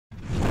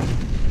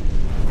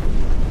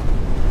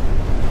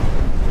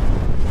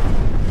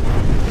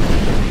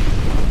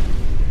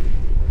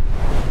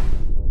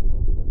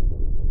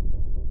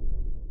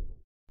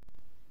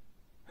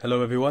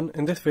Hello everyone,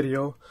 in this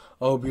video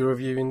I'll be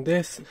reviewing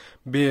this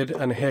beard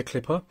and hair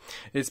clipper.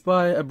 It's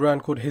by a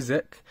brand called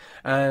Hizek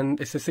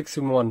and it's a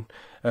 6-in-1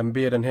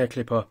 beard and hair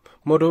clipper.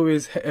 Model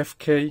is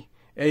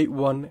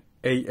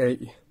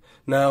FK-8188.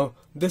 Now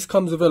this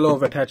comes with a lot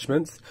of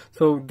attachments,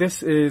 so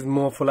this is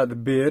more for like the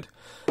beard.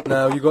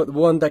 Now you got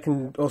one that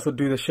can also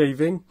do the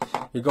shaving,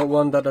 you got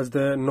one that does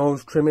the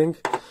nose trimming,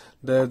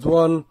 there's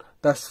one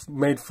that's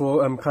made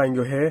for cutting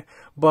your hair,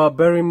 but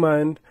bear in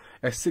mind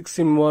a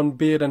 6-in-1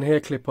 beard and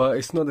hair clipper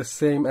is not the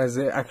same as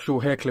the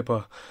actual hair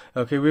clipper.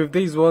 Okay, with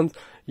these ones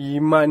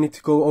you might need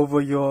to go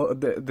over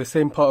the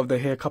same part of the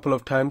hair a couple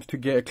of times to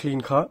get a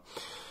clean cut.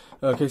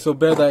 Okay, so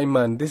bear that in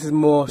mind. This is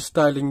more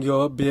styling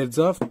your beards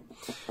up.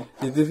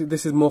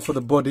 This is more for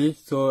the body,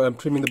 so I'm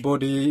trimming the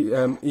body,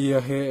 ear,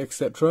 hair,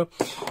 etc.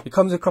 It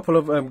comes with a couple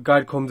of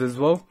guide combs as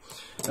well,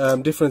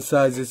 different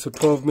sizes, so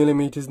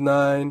 12mm,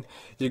 9,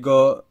 you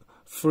got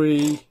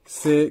 3,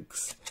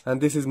 6, and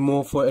this is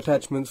more for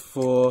attachments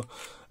for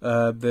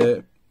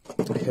the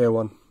hair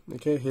one.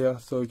 Okay, here,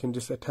 so you can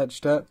just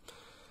attach that,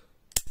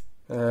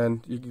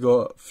 and you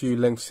got a few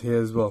lengths here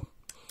as well,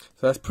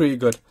 so that's pretty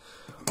good.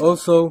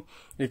 Also,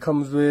 it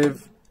comes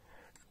with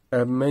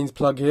a mains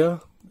plug here,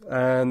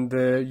 and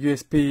the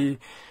USB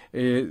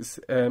is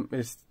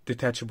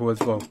detachable as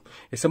well.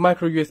 It's a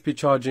micro USB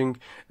charging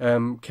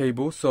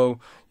cable, so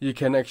you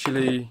can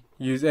actually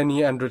use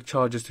any Android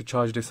chargers to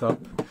charge this up.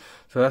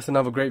 So that's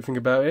another great thing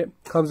about it.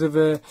 Comes with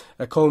a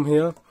comb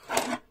here.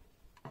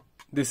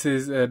 This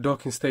is a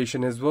docking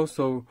station as well,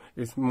 so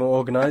it's more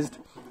organized.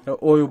 An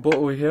oil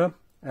bottle here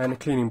and a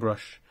cleaning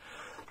brush.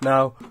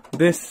 Now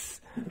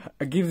this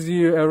gives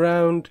you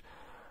around,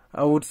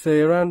 I would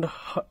say around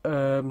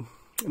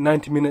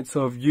 90 minutes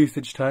of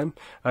usage time.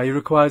 It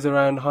requires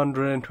around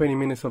 120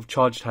 minutes of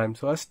charge time,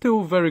 so that's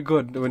still very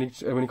good when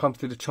it comes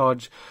to the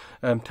charge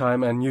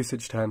time and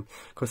usage time,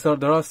 because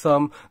there are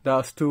some that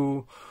are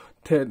still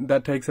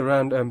that takes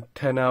around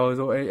 10 hours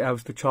or 8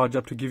 hours to charge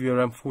up to give you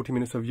around 40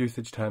 minutes of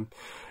usage time.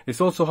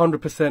 It's also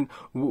 100%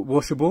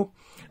 washable,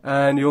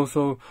 and you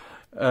also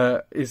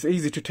it's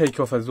easy to take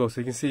off as well,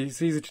 so you can see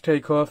it's easy to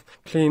take off,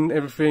 clean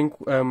everything,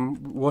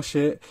 wash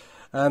it,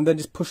 and then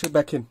just push it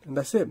back in, and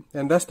that's it.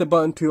 And that's the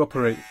button to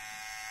operate.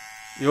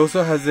 It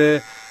also has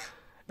a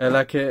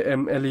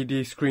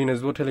LED screen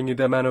as well, telling you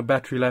the amount of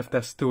battery life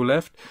that's still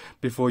left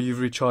before you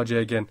recharge it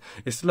again.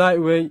 It's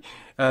lightweight,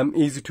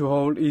 easy to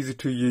hold, easy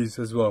to use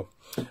as well.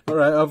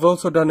 Alright, I've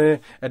also done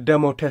a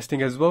demo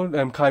testing as well,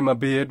 cutting my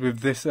beard with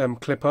this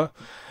clipper,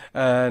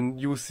 and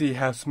you will see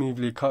how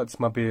smoothly it cuts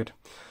my beard.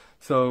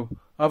 So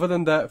other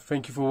than that,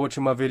 thank you for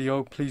watching my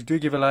video. Please do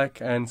give a like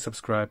and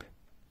subscribe.